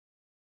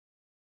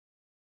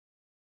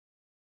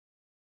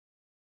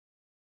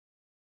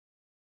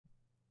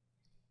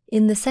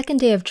In the second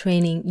day of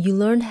training, you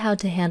learned how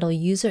to handle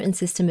user and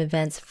system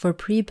events for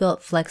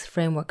pre-built Flex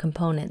Framework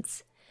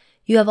components.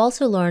 You have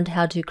also learned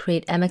how to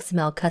create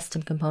MXML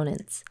custom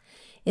components.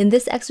 In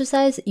this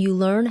exercise, you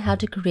learn how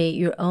to create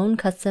your own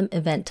custom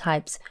event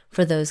types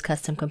for those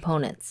custom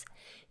components.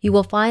 You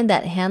will find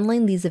that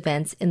handling these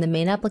events in the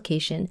main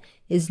application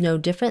is no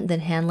different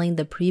than handling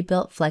the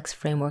pre-built Flex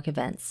Framework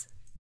events.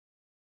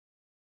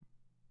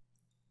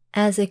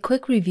 As a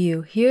quick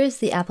review, here is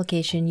the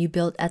application you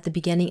built at the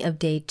beginning of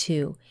day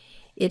 2.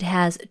 It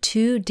has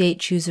 2 date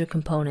chooser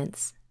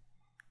components.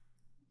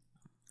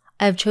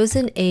 I have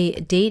chosen a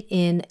date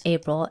in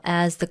April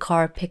as the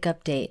car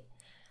pickup date.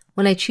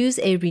 When I choose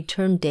a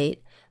return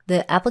date,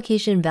 the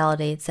application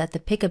validates that the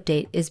pickup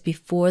date is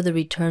before the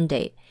return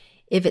date.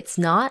 If it's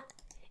not,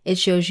 it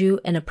shows you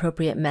an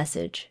appropriate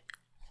message.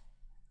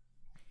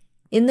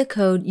 In the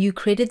code, you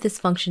created this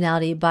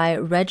functionality by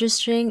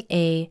registering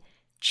a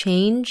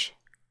change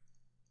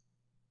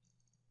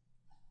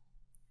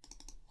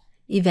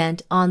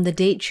event on the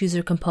date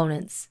chooser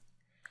components,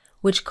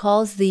 which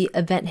calls the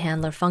event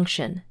handler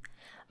function.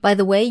 By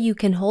the way, you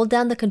can hold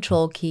down the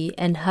control key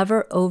and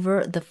hover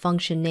over the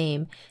function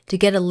name to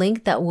get a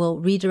link that will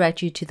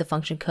redirect you to the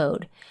function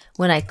code.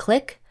 When I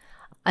click,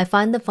 I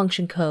find the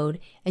function code,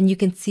 and you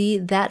can see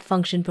that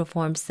function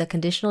performs the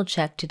conditional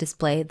check to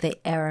display the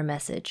error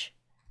message.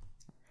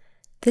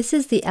 This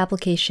is the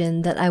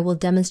application that I will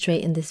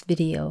demonstrate in this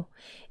video.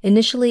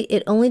 Initially,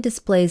 it only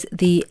displays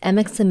the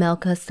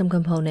MXML custom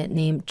component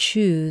named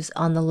choose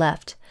on the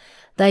left.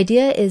 The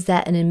idea is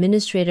that an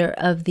administrator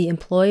of the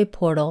employee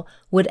portal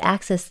would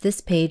access this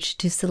page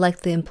to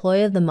select the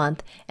employee of the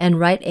month and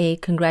write a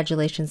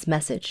congratulations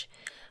message.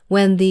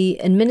 When the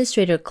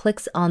administrator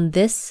clicks on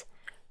this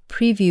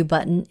preview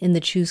button in the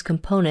choose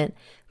component,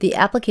 the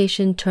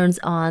application turns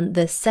on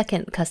the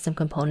second custom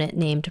component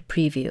named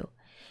preview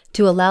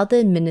to allow the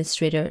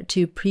administrator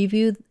to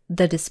preview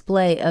the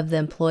display of the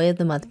Employee of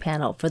the Month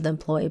panel for the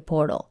employee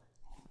portal.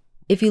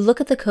 If you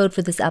look at the code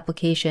for this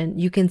application,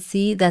 you can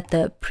see that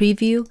the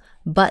preview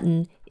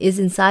button is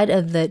inside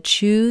of the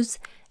choose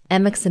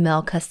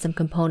MXML custom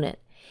component.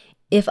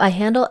 If I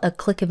handle a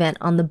click event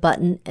on the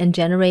button and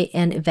generate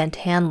an event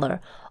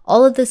handler,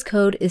 all of this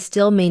code is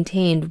still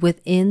maintained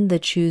within the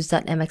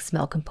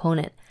choose.mxml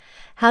component.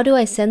 How do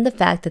I send the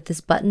fact that this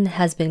button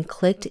has been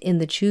clicked in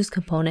the choose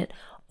component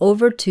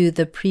over to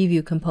the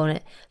preview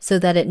component so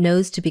that it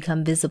knows to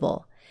become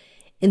visible?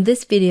 In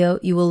this video,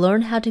 you will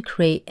learn how to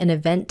create an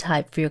event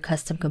type for your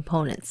custom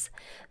components.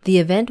 The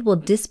event will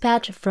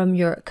dispatch from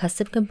your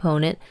custom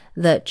component,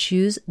 the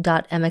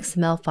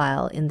choose.mxml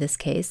file in this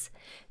case,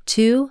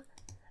 to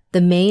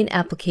the main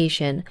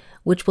application,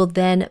 which will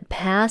then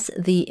pass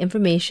the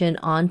information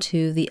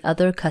onto the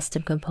other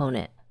custom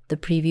component, the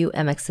preview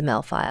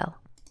MXML file.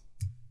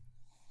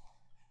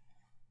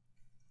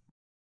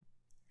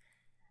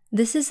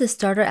 This is the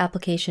starter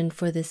application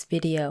for this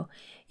video.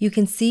 You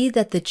can see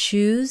that the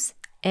choose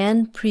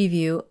and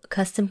preview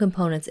custom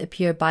components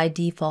appear by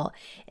default,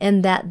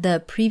 and that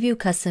the preview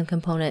custom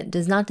component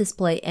does not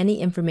display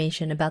any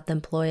information about the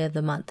employee of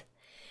the month.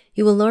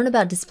 You will learn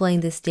about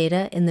displaying this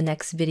data in the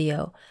next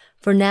video.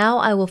 For now,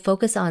 I will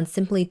focus on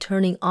simply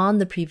turning on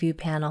the preview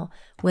panel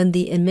when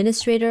the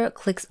administrator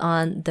clicks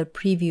on the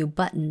preview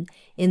button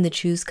in the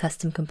choose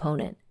custom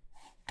component.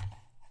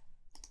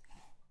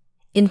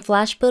 In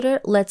Flash Builder,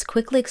 let's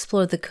quickly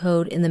explore the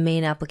code in the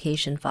main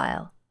application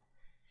file.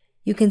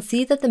 You can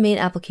see that the main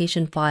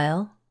application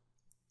file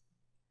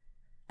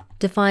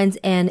defines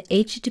an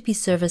HTTP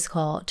service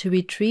call to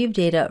retrieve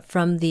data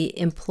from the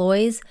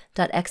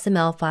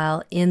employees.xml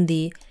file in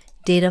the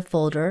data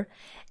folder,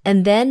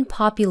 and then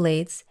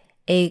populates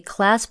a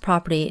class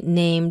property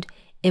named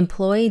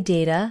employee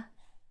data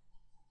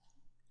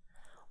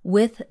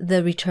with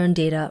the return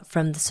data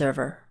from the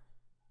server.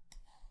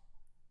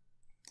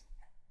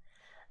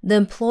 The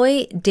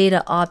employee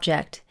data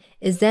object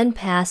is then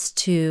passed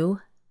to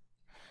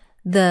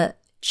the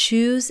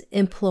choose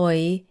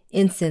employee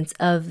instance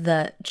of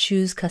the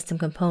choose custom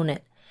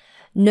component.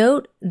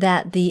 Note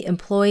that the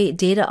employee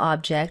data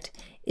object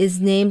is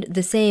named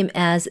the same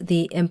as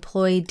the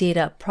employee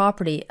data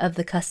property of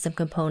the custom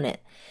component.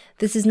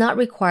 This is not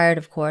required,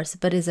 of course,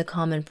 but is a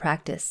common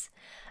practice.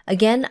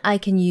 Again, I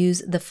can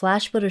use the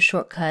Flash Builder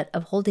shortcut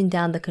of holding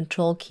down the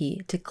control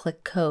key to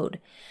click code.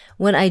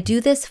 When I do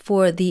this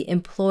for the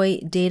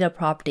employee data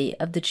property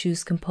of the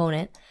choose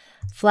component,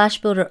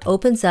 Flash Builder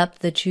opens up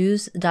the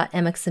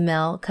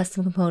choose.mxml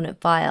custom component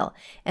file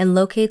and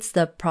locates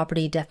the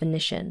property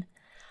definition.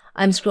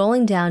 I'm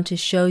scrolling down to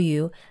show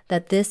you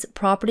that this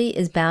property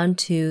is bound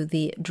to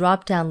the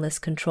drop-down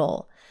list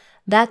control.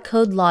 That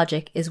code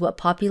logic is what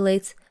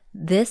populates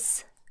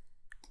this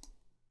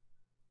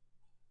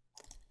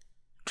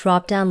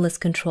drop-down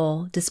list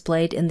control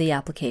displayed in the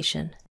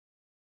application.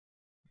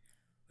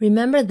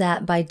 Remember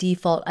that by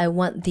default, I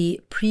want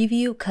the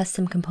preview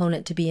custom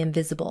component to be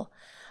invisible.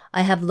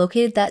 I have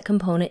located that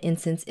component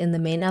instance in the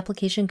main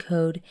application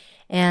code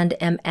and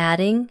am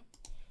adding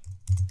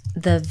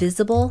the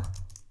visible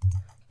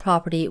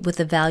property with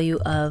the value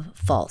of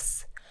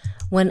false.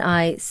 When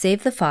I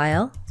save the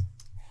file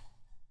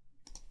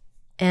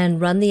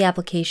and run the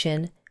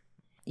application,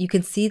 you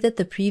can see that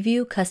the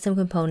preview custom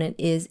component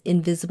is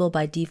invisible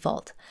by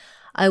default.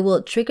 I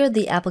will trigger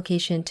the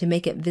application to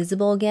make it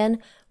visible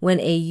again when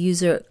a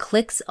user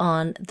clicks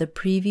on the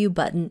preview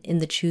button in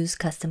the Choose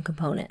Custom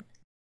component.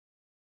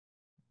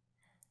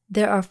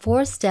 There are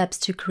 4 steps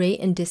to create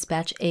and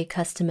dispatch a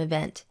custom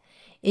event.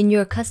 In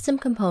your custom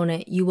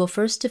component, you will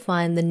first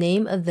define the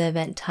name of the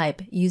event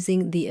type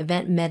using the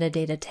event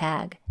metadata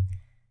tag.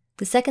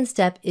 The second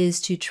step is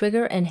to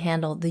trigger and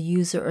handle the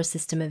user or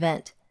system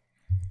event.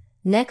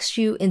 Next,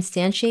 you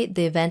instantiate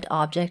the event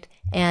object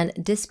and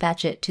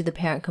dispatch it to the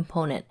parent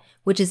component,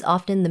 which is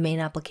often the main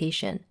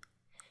application.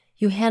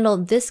 You handle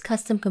this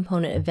custom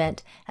component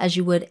event as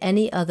you would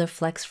any other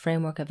Flex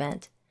framework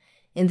event.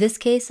 In this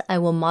case, I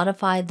will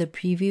modify the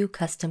preview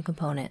custom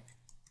component.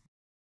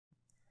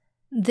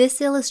 This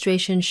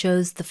illustration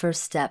shows the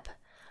first step.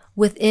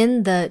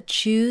 Within the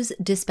Choose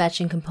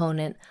Dispatching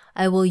component,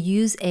 I will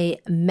use a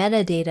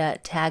metadata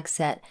tag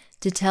set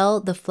to tell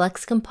the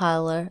Flex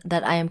compiler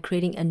that I am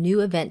creating a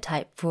new event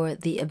type for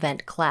the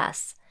event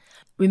class.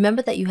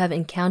 Remember that you have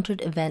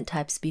encountered event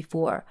types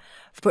before.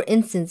 For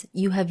instance,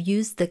 you have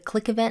used the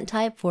click event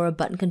type for a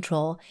button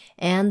control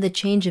and the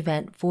change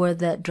event for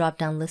the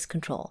drop-down list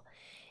control.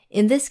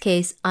 In this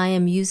case, I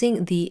am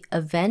using the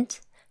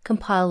event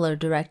compiler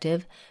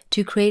directive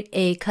to create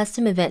a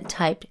custom event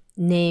type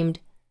named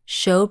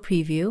show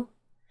preview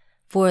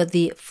for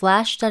the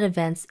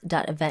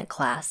flash.events.event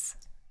class.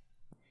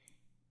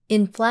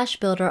 In Flash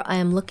Builder, I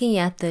am looking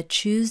at the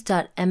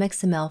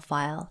choose.mxml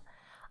file.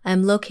 I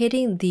am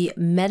locating the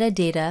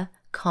metadata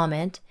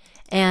comment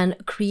and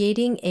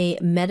creating a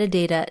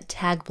metadata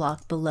tag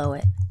block below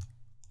it.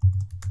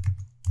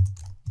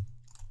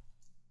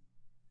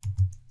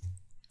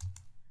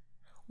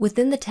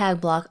 Within the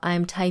tag block, I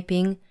am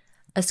typing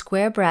a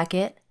square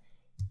bracket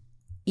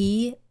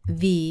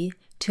EV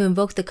to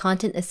invoke the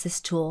Content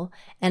Assist tool,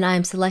 and I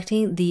am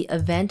selecting the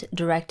event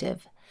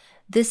directive.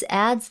 This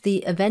adds the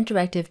event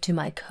directive to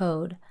my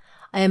code.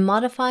 I am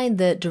modifying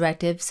the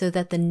directive so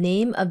that the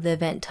name of the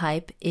event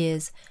type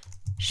is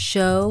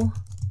show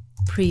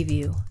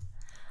preview.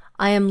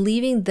 I am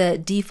leaving the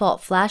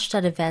default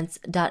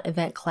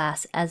flash.events.event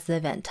class as the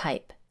event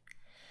type.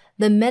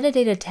 The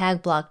metadata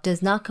tag block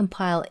does not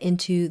compile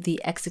into the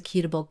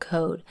executable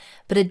code,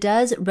 but it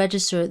does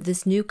register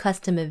this new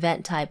custom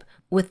event type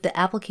with the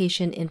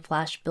application in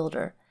Flash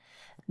Builder.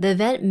 The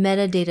event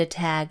metadata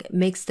tag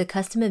makes the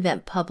custom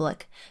event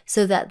public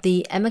so that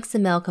the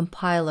MXML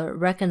compiler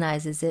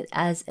recognizes it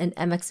as an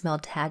MXML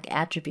tag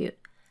attribute.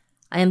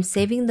 I am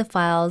saving the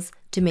files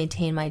to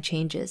maintain my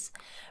changes.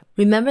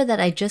 Remember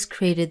that I just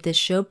created this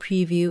show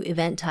preview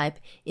event type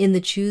in the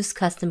Choose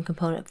Custom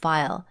component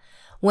file.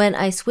 When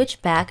I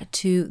switch back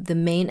to the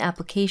main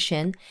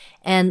application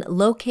and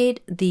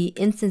locate the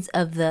instance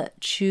of the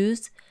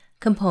Choose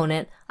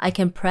component, I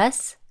can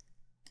press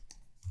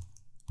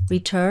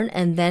Return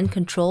and then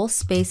Control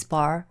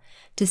Spacebar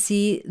to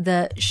see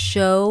the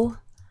show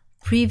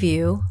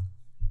preview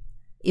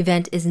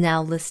event is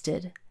now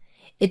listed.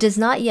 It does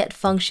not yet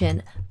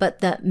function, but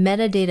the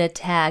metadata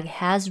tag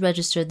has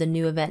registered the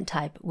new event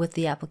type with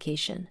the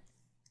application.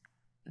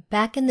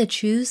 Back in the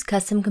Choose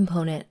Custom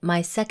component,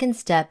 my second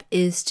step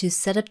is to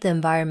set up the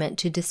environment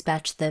to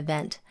dispatch the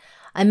event.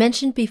 I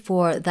mentioned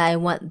before that I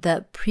want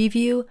the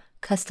preview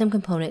custom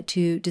component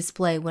to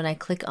display when I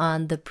click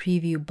on the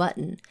preview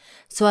button.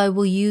 So I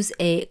will use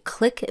a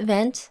click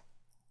event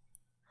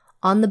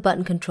on the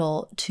button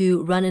control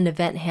to run an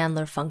event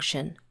handler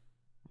function.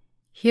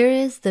 Here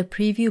is the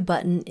preview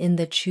button in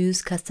the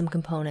Choose Custom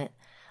component.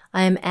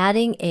 I am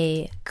adding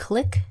a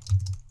click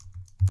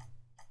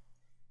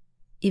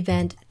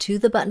event to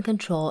the button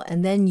control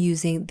and then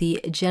using the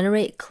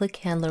Generate Click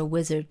Handler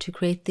wizard to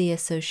create the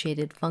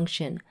associated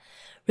function.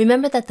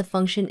 Remember that the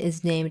function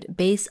is named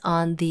based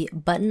on the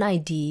button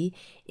ID,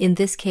 in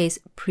this case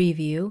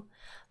preview,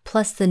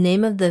 plus the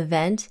name of the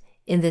event,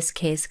 in this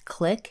case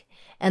click,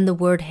 and the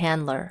word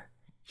handler.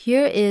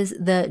 Here is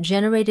the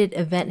generated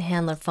event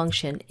handler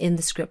function in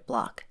the script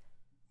block.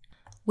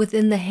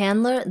 Within the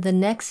handler, the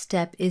next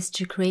step is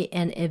to create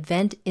an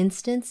event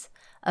instance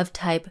of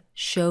type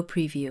show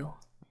preview.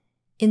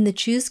 In the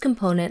Choose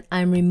component,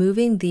 I'm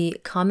removing the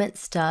comment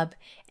stub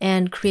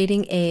and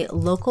creating a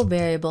local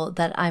variable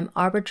that I'm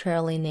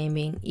arbitrarily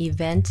naming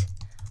event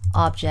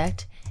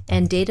object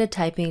and data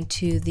typing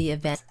to the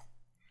event.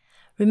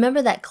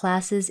 Remember that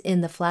classes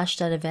in the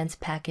Flash.Events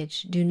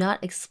package do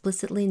not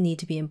explicitly need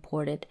to be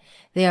imported.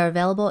 They are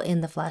available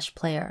in the Flash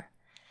player.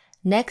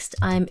 Next,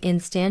 I'm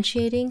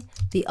instantiating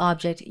the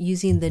object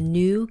using the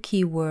new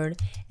keyword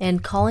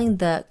and calling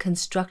the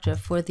constructor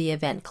for the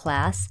event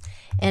class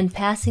and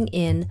passing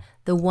in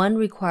the one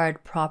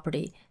required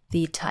property,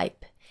 the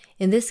type.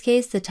 In this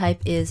case, the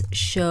type is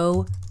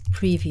show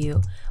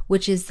preview,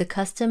 which is the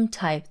custom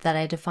type that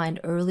I defined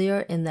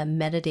earlier in the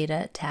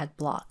metadata tag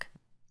block.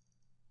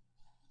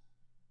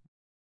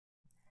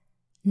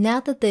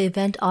 Now that the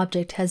event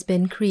object has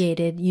been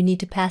created, you need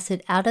to pass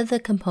it out of the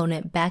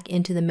component back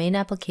into the main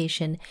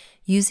application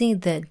using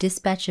the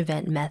dispatch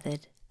event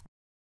method.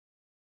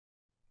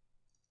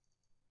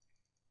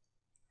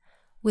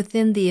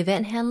 Within the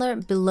event handler,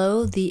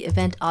 below the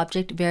event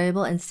object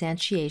variable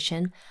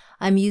instantiation,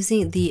 I'm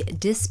using the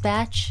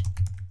dispatch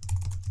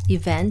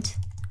event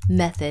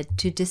method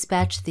to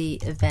dispatch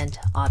the event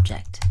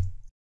object.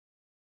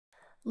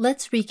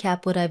 Let's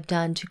recap what I've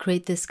done to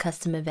create this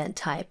custom event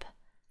type.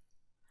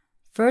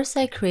 First,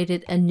 I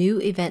created a new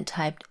event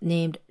type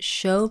named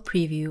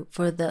showPreview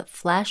for the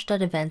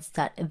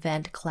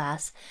flash.events.event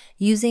class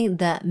using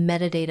the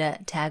metadata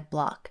tag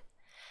block.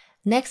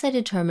 Next, I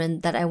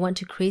determined that I want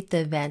to create the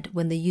event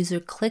when the user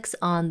clicks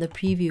on the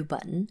preview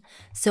button,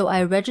 so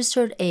I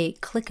registered a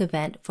click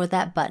event for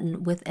that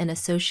button with an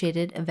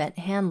associated event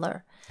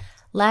handler.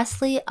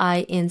 Lastly,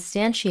 I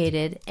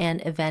instantiated an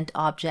event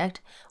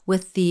object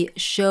with the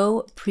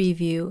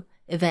showPreview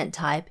event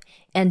type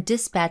and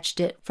dispatched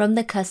it from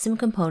the custom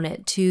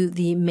component to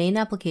the main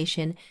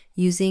application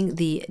using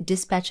the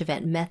dispatch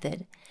event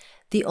method.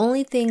 The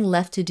only thing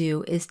left to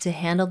do is to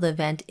handle the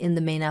event in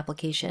the main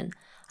application.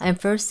 I am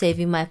first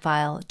saving my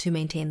file to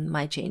maintain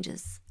my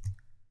changes.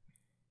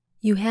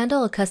 You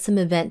handle a custom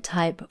event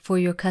type for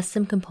your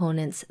custom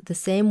components the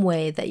same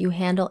way that you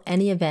handle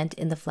any event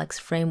in the Flex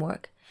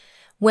framework.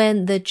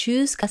 When the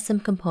Choose Custom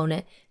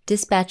component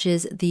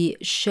dispatches the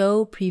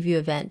showPreview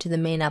event to the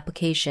main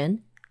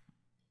application,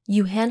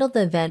 you handle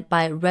the event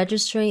by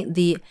registering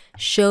the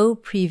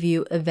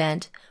showPreview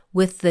event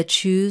with the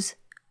Choose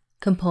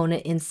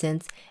component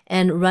instance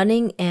and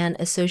running an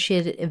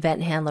associated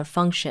event handler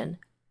function.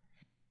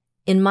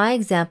 In my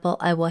example,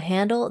 I will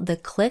handle the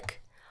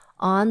click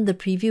on the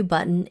preview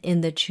button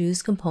in the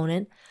Choose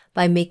component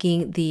by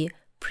making the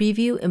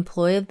Preview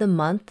Employee of the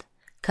Month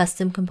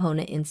custom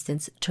component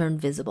instance turn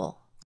visible.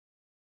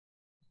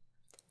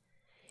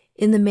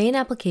 In the main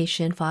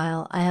application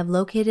file, I have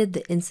located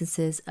the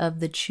instances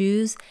of the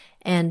Choose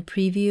and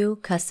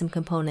Preview custom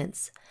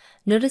components.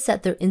 Notice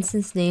that their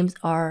instance names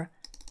are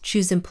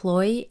Choose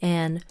Employee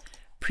and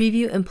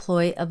Preview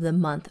Employee of the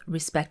Month,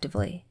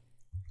 respectively.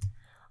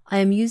 I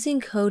am using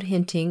code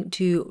hinting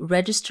to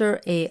register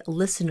a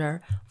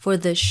listener for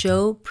the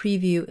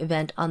showPreview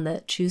event on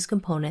the Choose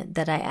component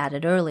that I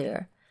added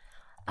earlier.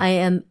 I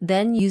am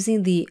then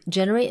using the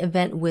Generate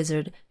Event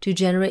wizard to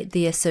generate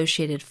the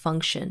associated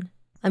function.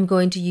 I'm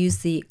going to use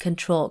the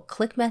control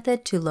click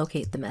method to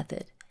locate the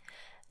method.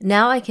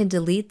 Now I can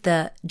delete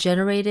the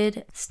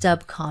generated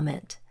stub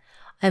comment.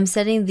 I'm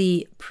setting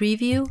the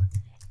Preview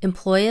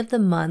Employee of the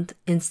Month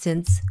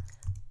instance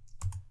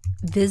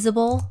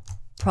visible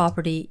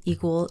property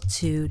equal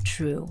to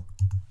true.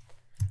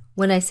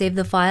 When I save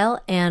the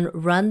file and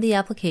run the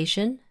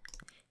application,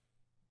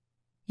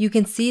 you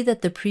can see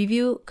that the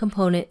preview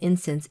component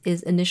instance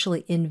is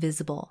initially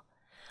invisible.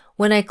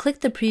 When I click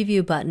the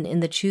preview button in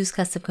the Choose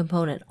Custom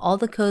component, all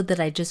the code that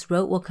I just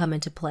wrote will come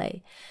into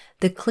play.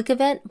 The click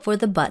event for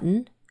the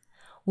button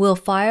will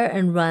fire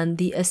and run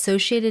the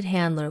associated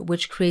handler,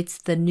 which creates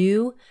the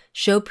new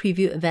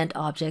showPreview event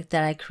object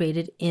that I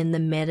created in the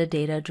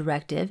metadata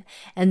directive,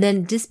 and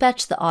then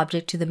dispatch the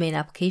object to the main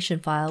application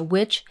file,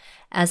 which,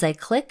 as I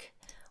click,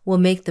 will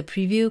make the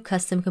preview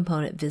custom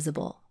component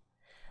visible.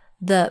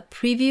 The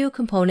preview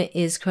component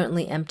is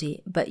currently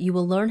empty, but you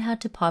will learn how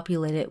to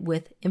populate it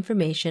with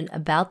information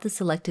about the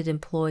selected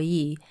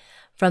employee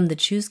from the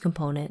Choose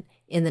component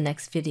in the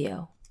next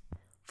video.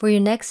 For your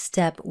next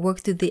step, work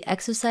through the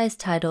exercise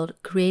titled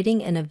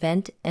Creating an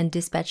Event and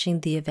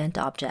Dispatching the Event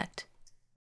Object.